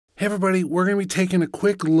Hey everybody, we're going to be taking a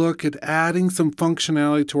quick look at adding some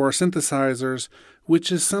functionality to our synthesizers,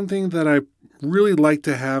 which is something that I really like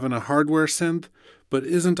to have in a hardware synth, but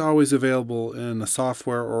isn't always available in a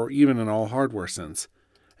software or even in all hardware synths.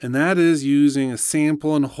 And that is using a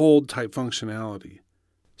sample and hold type functionality.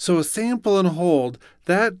 So a sample and hold,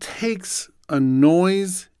 that takes a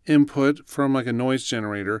noise input from like a noise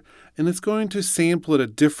generator, and it's going to sample it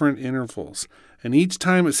at different intervals. And each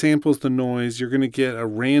time it samples the noise, you're going to get a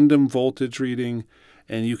random voltage reading,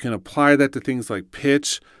 and you can apply that to things like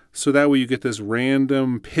pitch, so that way you get this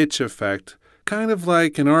random pitch effect, kind of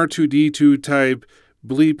like an R2D2 type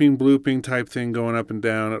bleeping, blooping type thing going up and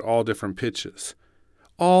down at all different pitches,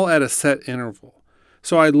 all at a set interval.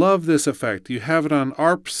 So I love this effect. You have it on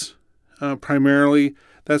ARPs primarily.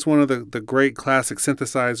 That's one of the great classic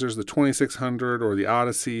synthesizers, the 2600 or the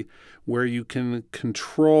Odyssey, where you can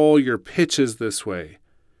control your pitches this way.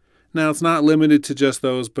 Now, it's not limited to just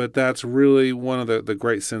those, but that's really one of the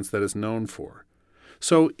great synths that it's known for.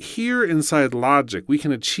 So here inside Logic, we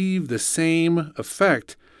can achieve the same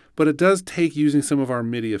effect, but it does take using some of our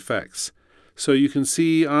MIDI effects. So you can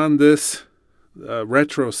see on this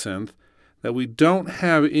retro synth that we don't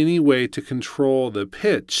have any way to control the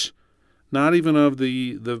pitch, not even of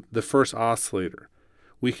the first oscillator.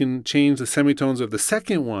 We can change the semitones of the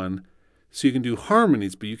second one, so you can do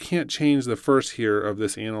harmonies, but you can't change the first here of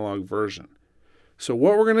this analog version. So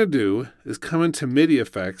what we're going to do is come into MIDI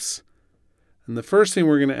Effects, and the first thing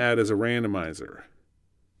we're going to add is a randomizer.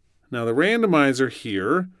 Now the randomizer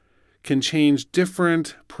here can change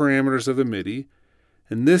different parameters of the MIDI.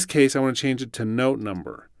 In this case, I want to change it to note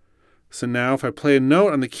number. So now if I play a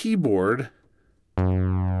note on the keyboard,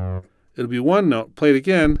 it'll be one note. Play it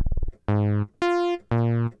again.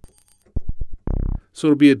 So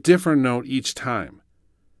it'll be a different note each time.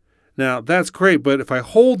 Now that's great, but if I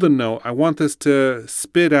hold the note, I want this to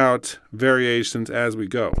spit out variations as we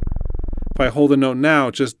go. If I hold the note now,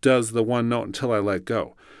 it just does the one note until I let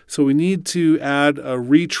go. So we need to add a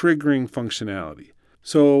retriggering functionality.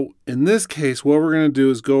 So in this case, what we're going to do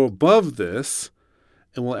is go above this,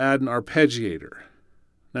 and we'll add an arpeggiator.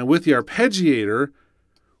 Now with the arpeggiator,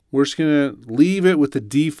 we're just going to leave it with the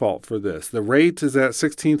default for this. The rate is at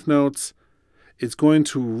 16th notes. It's going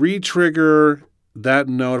to re-trigger that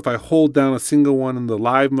note if I hold down a single one in the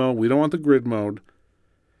live mode. We don't want the grid mode.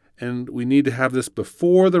 And we need to have this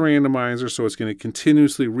before the randomizer, so it's going to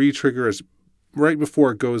continuously re-trigger as right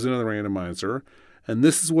before it goes into the randomizer. And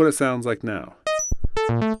this is what it sounds like now.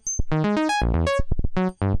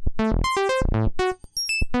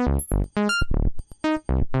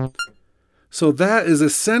 So that is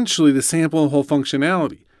essentially the sample and hold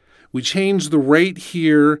functionality. We change the rate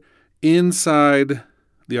here inside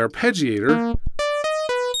the arpeggiator.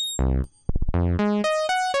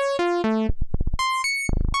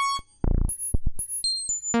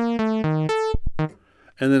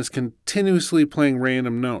 And then it's continuously playing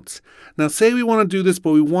random notes. Now say we want to do this,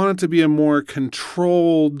 but we want it to be a more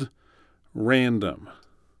controlled random.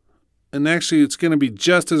 And actually it's going to be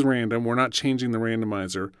just as random. We're not changing the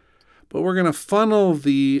randomizer. But we're going to funnel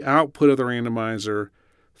the output of the randomizer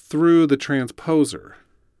through the transposer.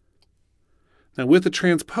 Now with the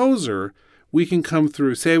transposer, we can come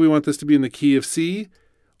through, say we want this to be in the key of C.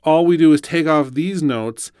 All we do is take off these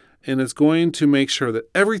notes, and it's going to make sure that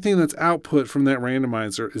everything that's output from that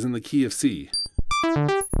randomizer is in the key of C.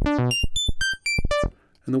 And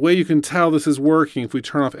the way you can tell this is working, if we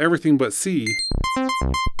turn off everything but C,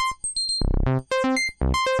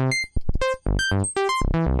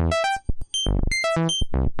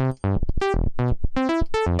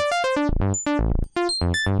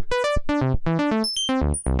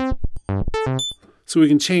 so we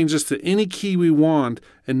can change this to any key we want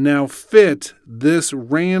and now fit this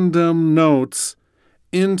random notes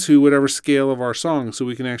into whatever scale of our song. So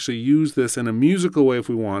we can actually use this in a musical way if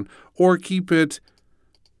we want, or keep it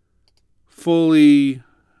fully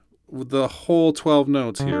with the whole 12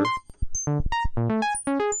 notes here.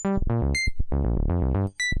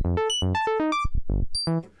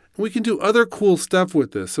 We can do other cool stuff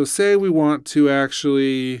with this. So say we want to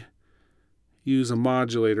actually use a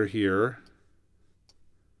modulator here.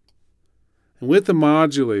 And with the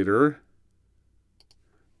modulator,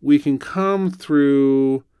 we can come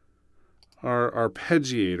through our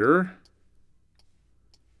arpeggiator.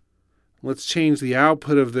 Let's change the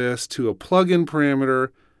output of this to a plug-in parameter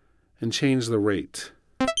and change the rate.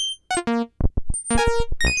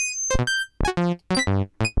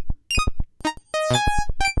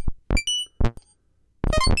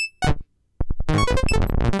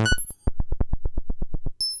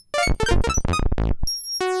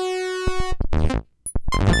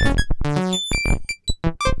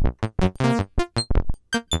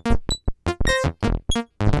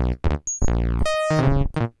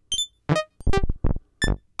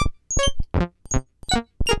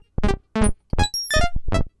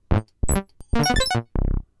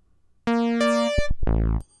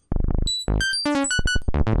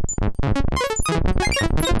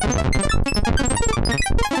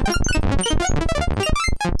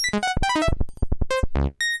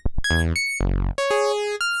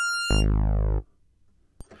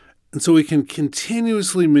 And so we can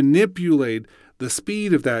continuously manipulate the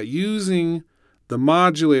speed of that using the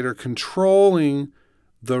modulator controlling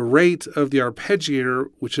the rate of the arpeggiator,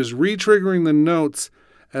 which is retriggering the notes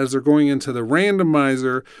as they're going into the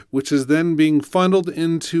randomizer, which is then being funneled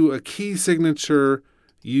into a key signature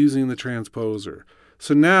using the transposer.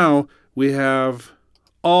 So now we have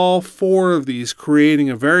all four of these creating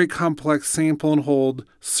a very complex sample and hold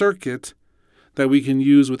circuit that we can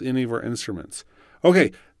use with any of our instruments.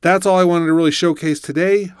 Okay, that's all I wanted to really showcase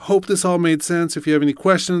today. Hope this all made sense. If you have any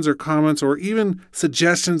questions or comments or even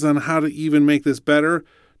suggestions on how to even make this better,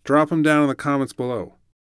 drop them down in the comments below.